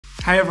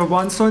Hi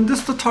everyone, so in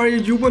this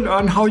tutorial you will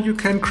learn how you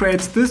can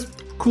create this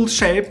cool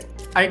shape.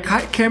 I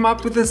came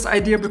up with this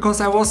idea because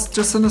I was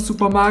just in a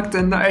supermarket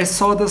and I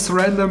saw this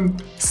random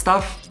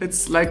stuff.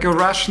 It's like a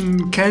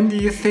Russian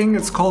candy thing,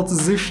 it's called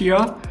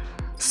Ziefir.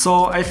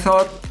 So I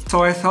thought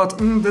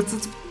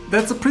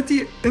that's a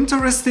pretty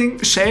interesting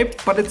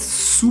shape, but it's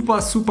super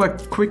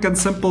quick and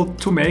simple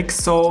to make.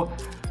 So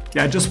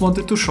yeah, I just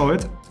wanted to show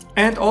it.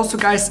 And also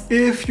guys,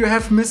 if you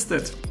have missed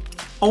it,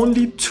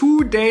 only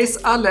 2 days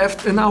are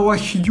left in our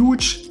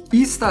huge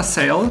Easter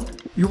sale.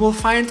 You will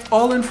find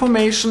all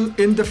information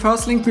in the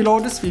first link below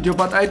this video,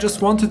 but I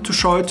just wanted to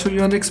show it to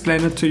you and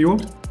explain it to you.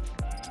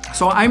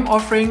 So I'm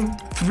offering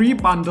 3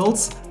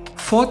 bundles,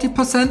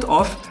 40%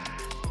 off.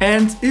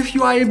 And if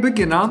you are a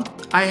beginner,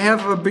 I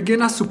have a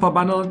beginner super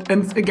bundle.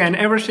 And again,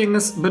 everything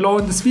is below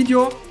in this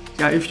video.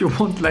 Yeah, if you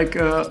want like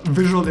a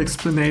visual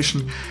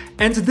explanation.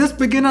 And this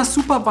beginner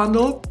super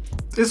bundle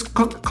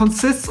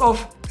consists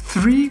of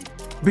 3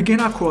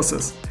 beginner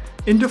courses.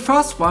 In the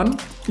first one,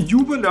 you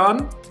will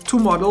learn to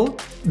model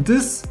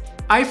this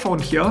iPhone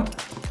here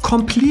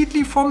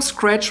completely from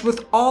scratch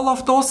with all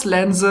of those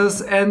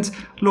lenses and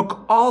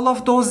look, all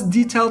of those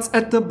details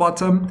at the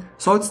bottom.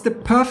 So it's the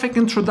perfect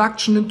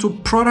introduction into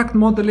product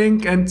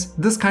modeling and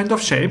this kind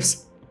of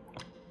shapes.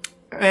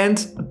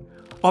 And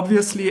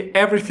obviously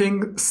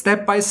everything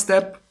step by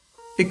step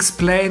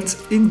explained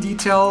in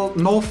detail,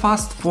 no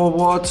fast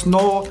forward,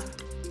 no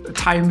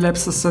time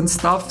lapses and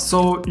stuff,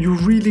 so you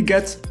really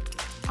get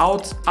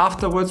out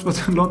afterwards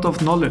with a lot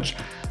of knowledge.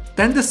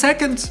 Then the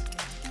second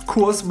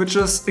course, which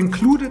is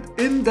included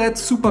in that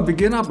super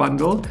beginner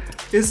bundle,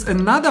 is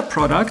another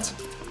product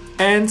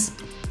and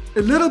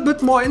a little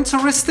bit more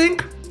interesting,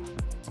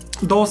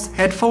 those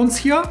headphones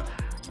here.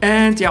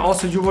 And yeah,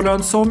 also you will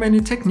learn so many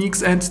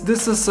techniques, and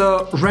this is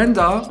a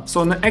render,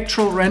 so an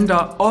actual render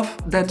of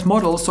that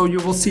model. So you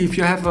will see if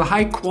you have a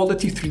high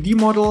quality 3D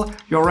model,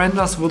 your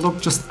renders will look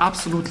just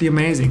absolutely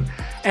amazing.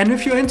 And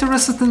if you're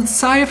interested in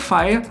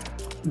sci-fi,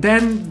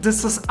 then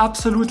this is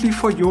absolutely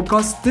for you,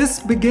 because this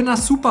beginner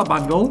super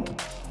bundle,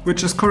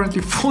 which is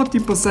currently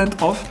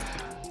 40% off,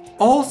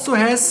 also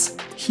has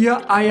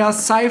here a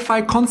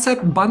sci-fi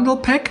concept bundle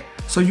pack.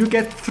 So you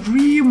get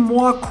 3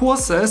 more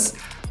courses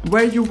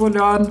where you will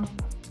learn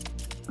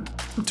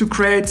to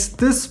create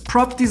this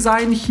prop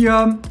design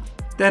here,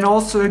 then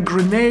also a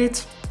grenade.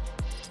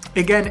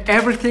 Again,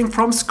 everything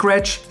from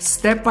scratch,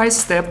 step by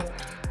step.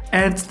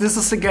 And this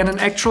is again an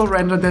actual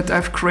render that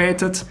I've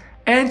created.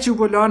 And you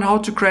will learn how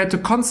to create a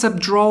concept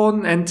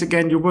drone. And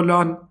again, you will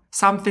learn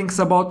some things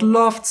about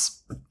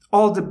lofts,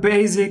 all the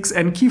basics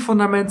and key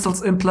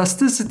fundamentals in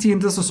plasticity.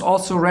 And this is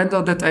also a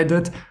render that I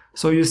did.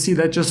 So you see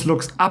that just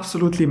looks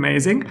absolutely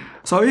amazing.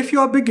 So if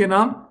you're a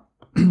beginner,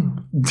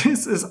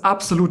 this is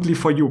absolutely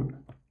for you.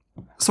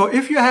 So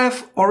if you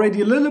have already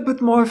a little bit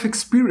more of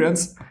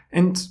experience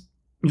and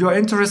you're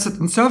interested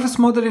in surface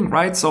modeling,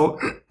 right? So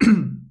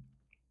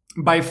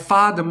by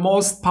far the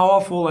most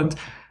powerful and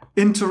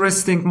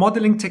interesting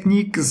modeling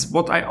technique is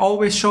what I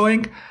always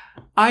showing.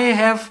 I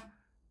have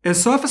a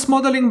surface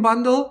modeling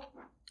bundle,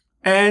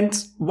 and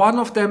one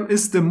of them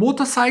is the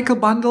motorcycle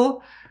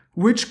bundle,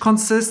 which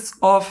consists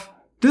of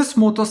this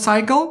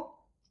motorcycle.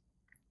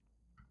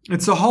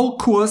 It's a whole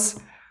course.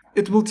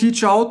 It will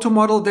teach you how to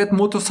model that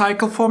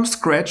motorcycle from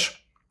scratch.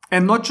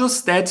 And not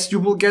just that,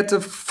 you will get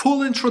a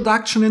full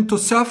introduction into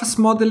surface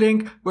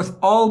modeling with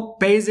all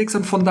basics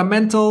and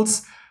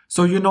fundamentals.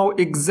 So you know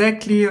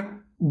exactly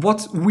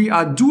what we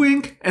are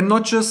doing and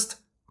not just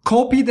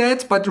copy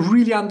that, but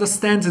really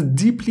understand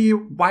deeply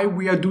why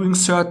we are doing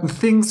certain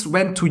things,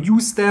 when to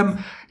use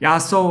them. Yeah,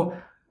 so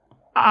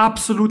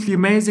absolutely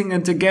amazing.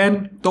 And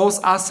again, those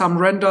are some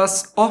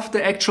renders of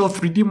the actual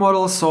 3D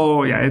model.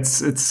 So yeah,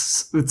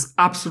 it's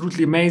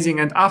absolutely amazing.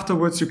 And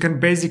afterwards you can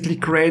basically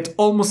create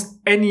almost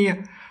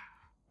any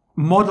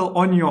model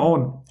on your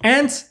own.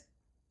 And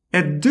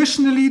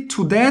additionally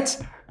to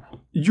that,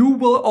 you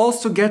will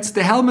also get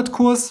the helmet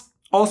course,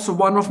 also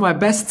one of my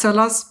best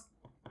sellers.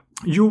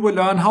 You will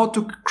learn how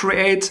to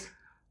create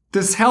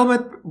this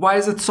helmet. Why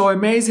is it so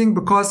amazing?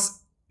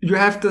 Because you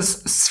have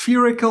this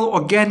spherical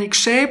organic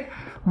shape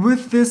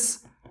with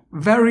this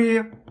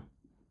very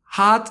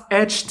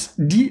hard-edged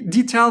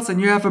details, and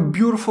you have a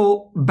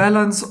beautiful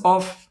balance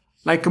of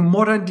like a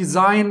modern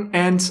design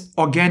and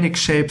organic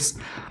shapes.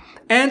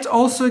 And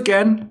also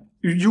again,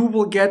 you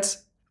will get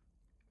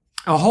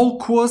a whole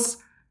course,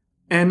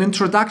 an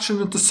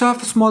introduction into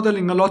surface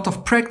modeling, a lot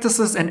of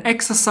practices and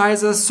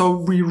exercises. So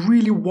we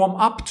really warm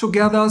up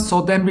together.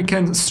 So then we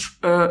can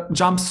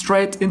jump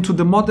straight into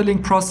the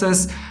modeling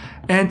process.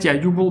 And yeah,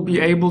 you will be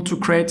able to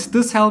create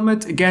this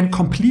helmet again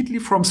completely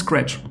from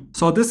scratch.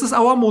 So this is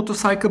our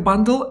motorcycle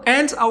bundle.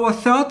 And our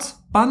third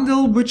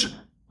bundle, which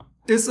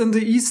is in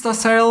the Easter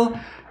sale,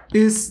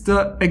 is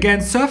the,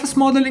 again, surface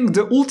modeling,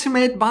 the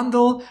ultimate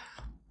bundle.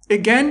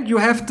 Again, you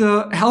have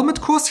the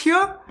helmet course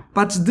here,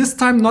 but this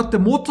time not the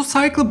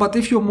motorcycle. But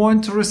if you're more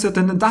interested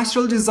in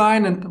industrial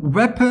design and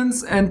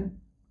weapons and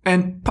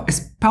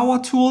power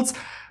tools,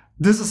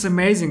 this is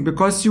amazing,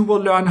 because you will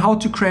learn how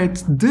to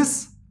create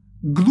this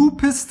glue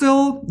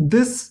pistol,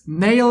 this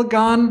nail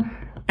gun,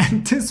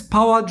 and this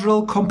power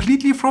drill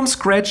completely from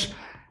scratch.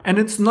 And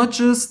it's not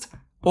just,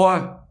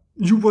 or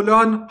you will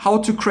learn how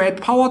to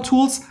create power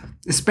tools,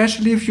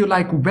 especially if you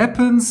like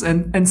weapons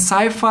and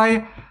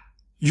sci-fi.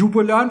 You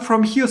will learn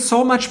from here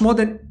so much more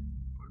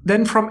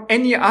than from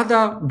any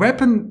other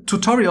weapon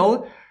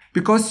tutorial,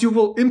 because you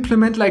will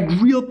implement like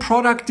real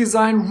product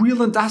design,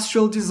 real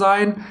industrial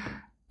design,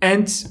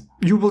 and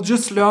you will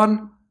just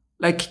learn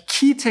like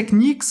key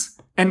techniques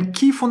and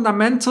key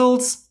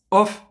fundamentals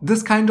of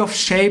this kind of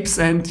shapes.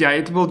 And yeah,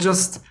 it will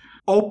just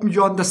open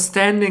your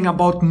understanding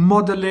about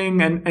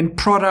modeling and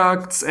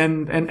products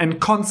and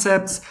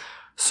concepts.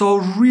 So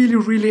really,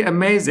 really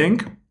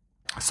amazing.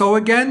 So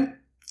again,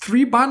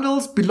 3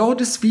 bundles below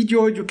this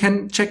video. You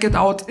can check it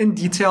out in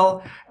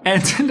detail.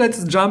 And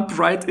let's jump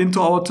right into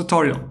our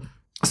tutorial.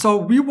 So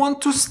we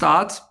want to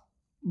start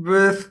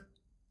with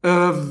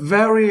a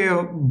very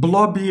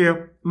blobby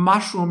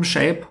mushroom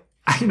shape.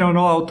 I don't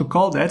know how to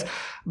call that,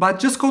 but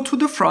just go to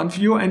the front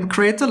view and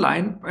create a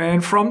line,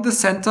 and from the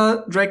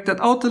center, drag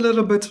that out a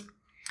little bit.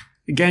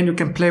 Again, you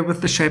can play with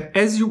the shape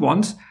as you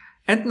want.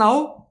 And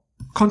now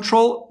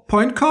control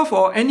point curve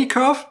or any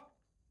curve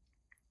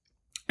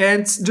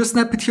and just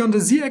snap it here on the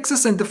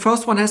Z-axis, and the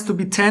first one has to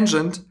be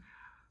tangent.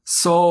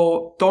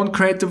 So don't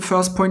create the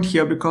first point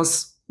here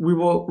because we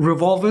will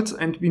revolve it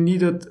and we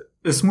needed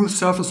a smooth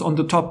surface on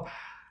the top.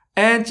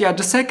 And yeah,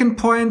 the second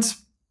point,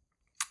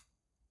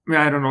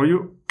 yeah, I don't know,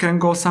 you can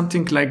go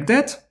something like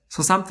that.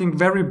 So something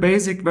very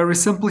basic, very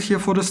simple here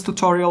for this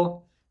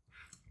tutorial,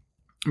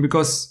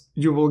 because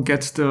you will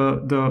get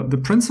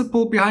the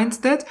principle behind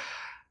that.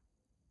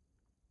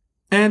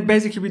 And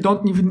basically we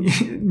don't even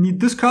need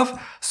this curve.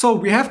 So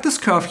we have this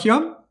curve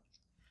here,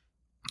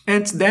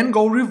 and then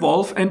go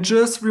revolve and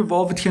just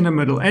revolve it here in the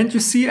middle. And you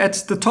see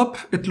at the top,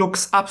 it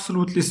looks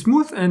absolutely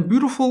smooth and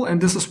beautiful.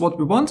 And this is what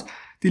we want.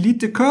 Delete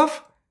the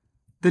curve,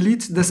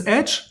 delete this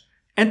edge.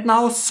 And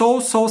now so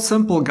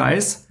simple,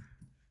 guys.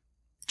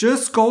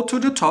 Just go to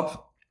the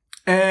top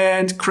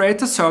and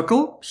create a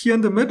circle here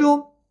in the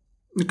middle.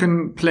 You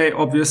can play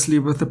obviously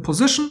with the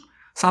position,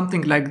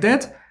 something like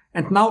that.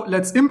 And now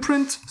let's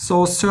imprint.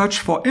 So search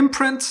for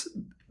imprint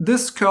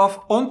this curve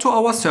onto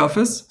our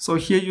surface. So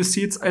here you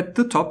see it's at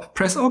the top.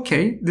 Press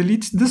OK,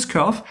 delete this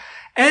curve.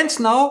 And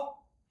now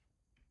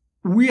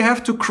we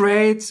have to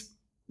create,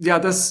 yeah,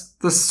 this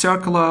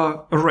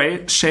circular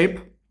array shape.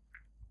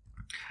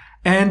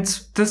 And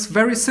this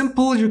very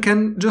simple. You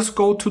can just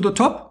go to the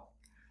top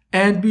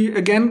and we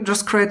again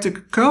just create a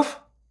curve.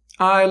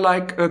 I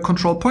like a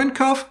control point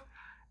curve.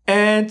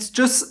 And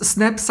just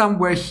snap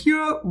somewhere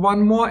here,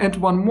 one more and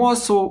one more.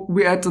 So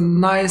we add a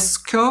nice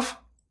curve.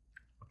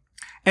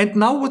 And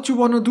now what you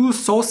want to do,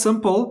 so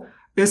simple,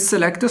 is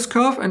select this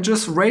curve and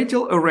just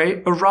radial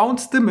array around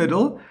the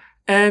middle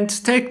and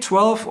take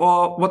 12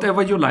 or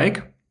whatever you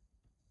like.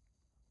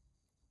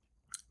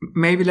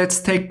 Maybe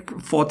let's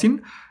take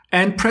 14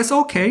 and press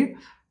OK.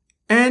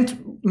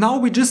 And now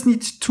we just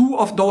need 2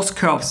 of those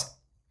curves.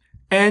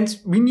 And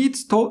we need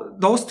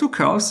those 2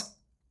 curves.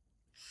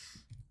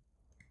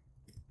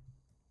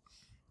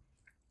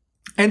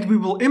 And we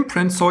will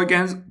imprint. So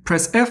again,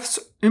 press F,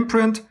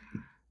 imprint.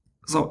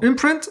 So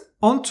imprint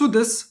onto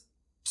this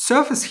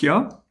surface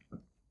here.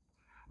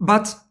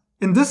 But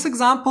in this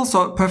example,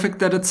 so perfect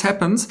that it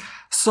happens.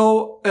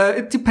 So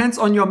it depends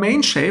on your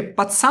main shape.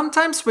 But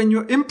sometimes when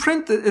you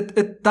imprint,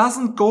 it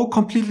doesn't go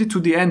completely to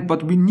the end,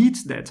 but we need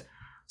that.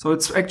 So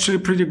it's actually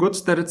pretty good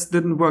that it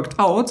didn't work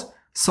out.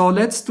 So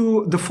let's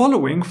do the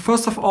following.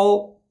 First of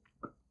all,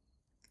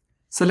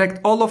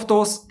 select all of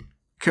those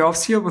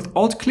curves here with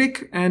Alt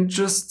click and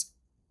just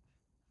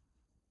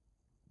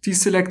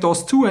deselect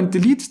those 2 and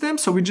delete them.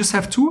 So we just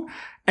have 2.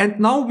 And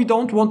now we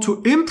don't want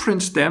to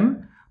imprint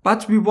them,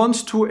 but we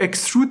want to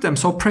extrude them.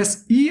 So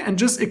press E and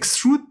just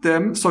extrude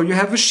them. So you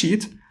have a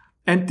sheet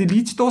and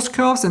delete those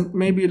curves. And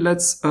maybe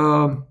let's,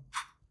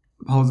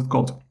 how's it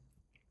called?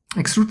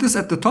 Extrude this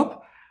at the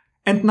top.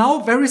 And now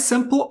very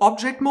simple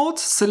object mode.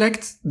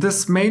 Select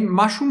this main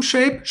mushroom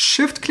shape,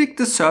 shift click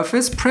the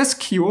surface, press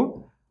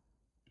Q,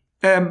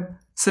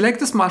 select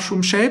this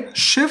mushroom shape,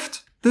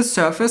 shift the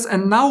surface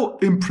and now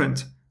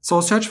imprint. So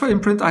search for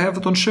imprint. I have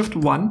it on shift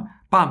 1.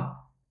 Bam.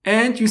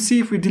 And you see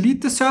if we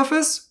delete the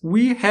surface,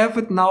 we have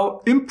it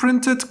now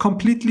imprinted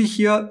completely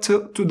here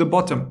to the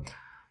bottom.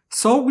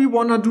 So we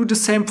want to do the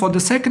same for the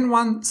second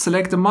one.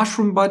 Select the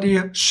mushroom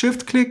body,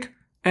 shift click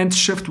and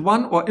shift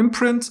 1 or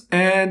imprint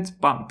and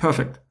bam,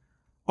 perfect.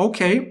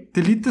 Okay,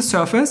 delete the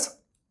surface.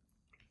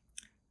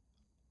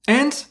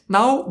 And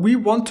now we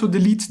want to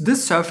delete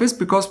this surface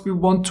because we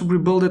want to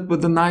rebuild it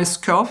with a nice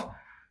curve.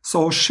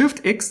 So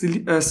shift X,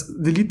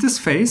 delete this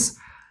face.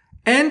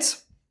 And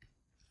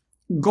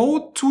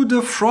go to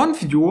the front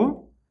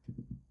view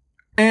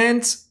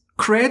and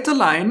create a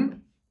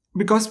line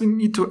because we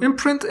need to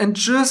imprint and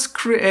just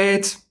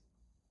create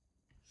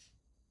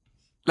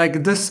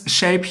like this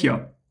shape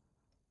here.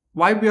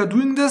 Why we are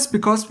doing this?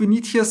 Because we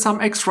need here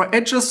some extra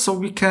edges so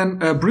we can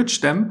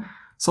bridge them.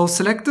 So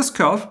select this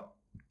curve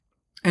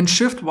and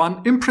Shift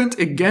 1, imprint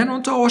again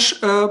onto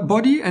our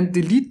body and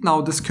delete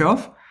now this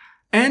curve.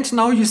 And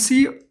now you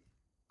see,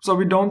 so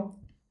we don't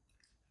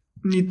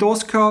need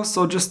those curves,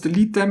 so just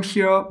delete them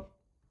here.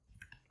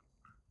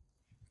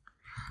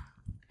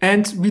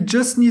 And we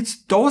just need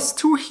those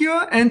two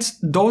here and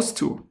those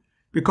two.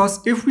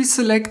 Because if we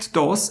select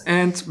those,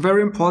 and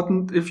very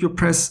important, if you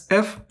press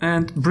F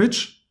and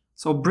bridge,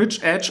 so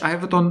bridge edge, I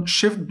have it on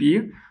Shift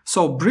B.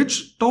 So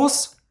bridge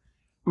those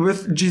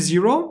with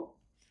G0.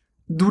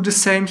 Do the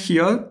same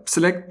here.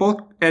 Select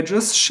both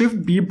edges,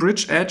 Shift B,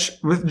 bridge edge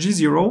with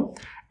G0.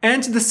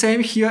 And the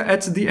same here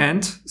at the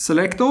end.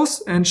 Select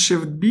those and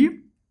Shift B.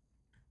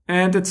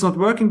 And it's not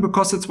working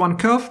because it's one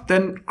curve.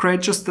 Then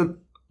create just a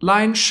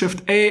line,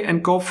 Shift A,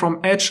 and go from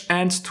edge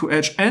end to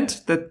edge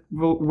end. That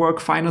will work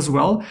fine as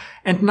well.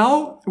 And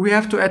now we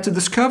have to add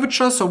this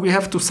curvature. So we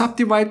have to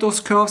subdivide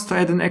those curves to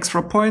add an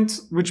extra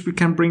point, which we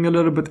can bring a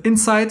little bit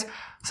inside.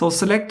 So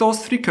select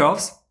those three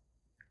curves.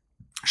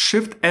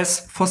 Shift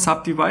S for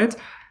subdivide.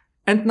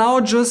 And now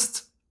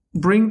just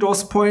bring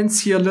those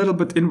points here a little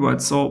bit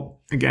inward. So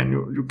again,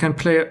 you can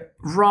play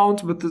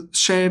around with the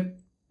shape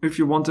if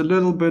you want a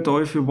little bit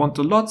or if you want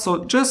a lot.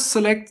 So just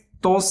select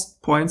those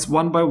points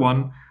one by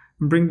one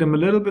and bring them a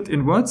little bit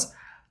inwards.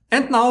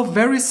 And now,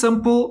 very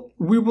simple,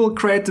 we will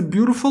create a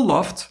beautiful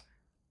loft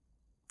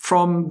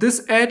from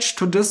this edge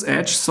to this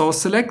edge. So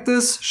select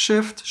this,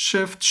 Shift,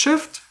 Shift,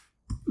 Shift,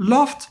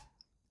 loft.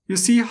 You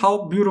see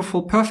how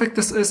beautiful, perfect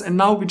this is. And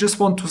now we just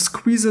want to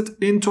squeeze it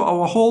into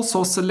our hole.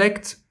 So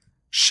select,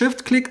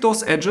 Shift, click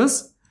those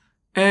edges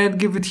and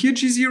give it here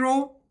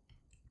G0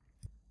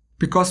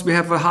 because we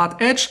have a hard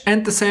edge,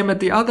 and the same at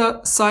the other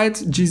side,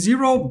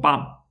 G0,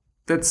 bam.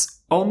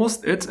 That's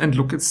almost it. And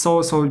look, it's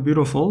so, so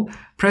beautiful.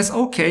 Press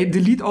OK,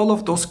 delete all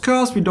of those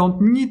curves. We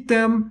don't need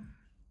them.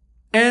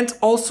 And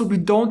also we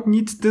don't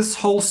need this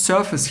whole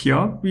surface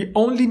here. We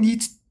only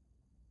need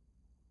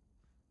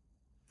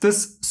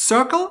this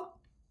circle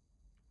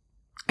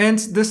and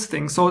this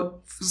thing.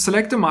 So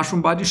select the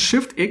mushroom body,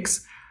 Shift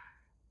X.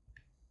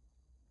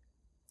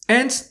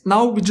 And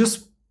now we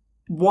just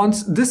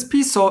want this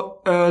piece.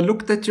 So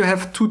look that you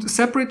have two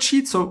separate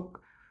sheets. So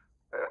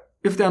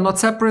if they are not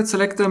separate,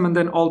 select them and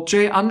then Alt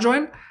J,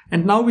 unjoin.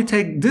 And now we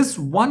take this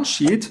one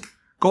sheet,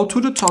 go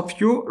to the top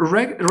view,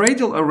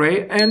 radial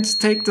array, and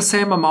take the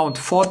same amount,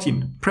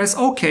 14. Press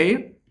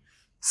OK.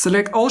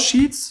 Select all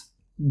sheets,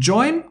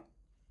 join.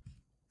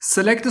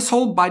 Select this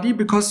whole body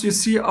because you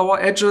see our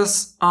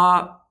edges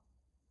are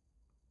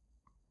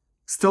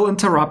still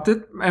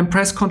interrupted, and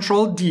press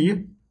Ctrl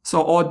D. So,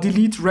 or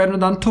delete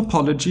redundant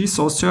topology.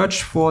 So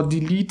search for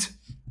delete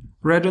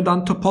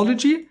redundant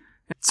topology.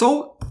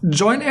 So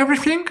join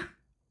everything.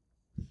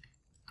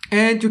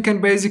 And you can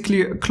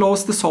basically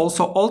close this hole.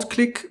 So Alt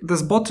click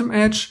this bottom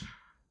edge,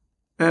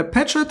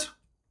 patch it.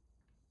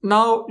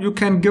 Now you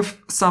can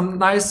give some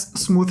nice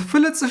smooth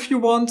fillets if you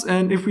want.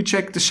 And if we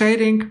check the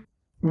shading,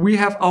 we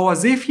have our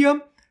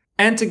Zefir.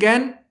 And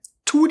again,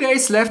 2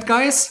 days left,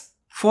 guys,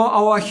 for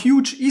our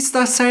huge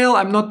Easter sale.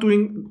 I'm not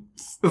doing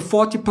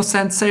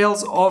 40%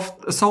 sales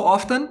so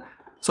often.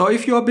 So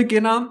if you're a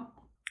beginner,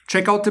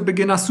 check out the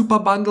beginner super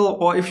bundle,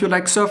 or if you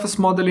like surface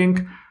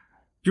modeling,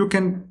 you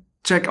can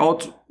check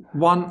out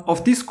one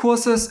of these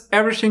courses.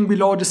 Everything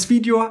below this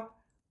video.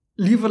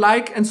 Leave a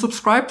like and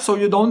subscribe so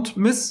you don't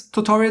miss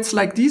tutorials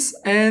like these,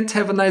 and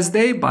have a nice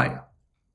day. Bye.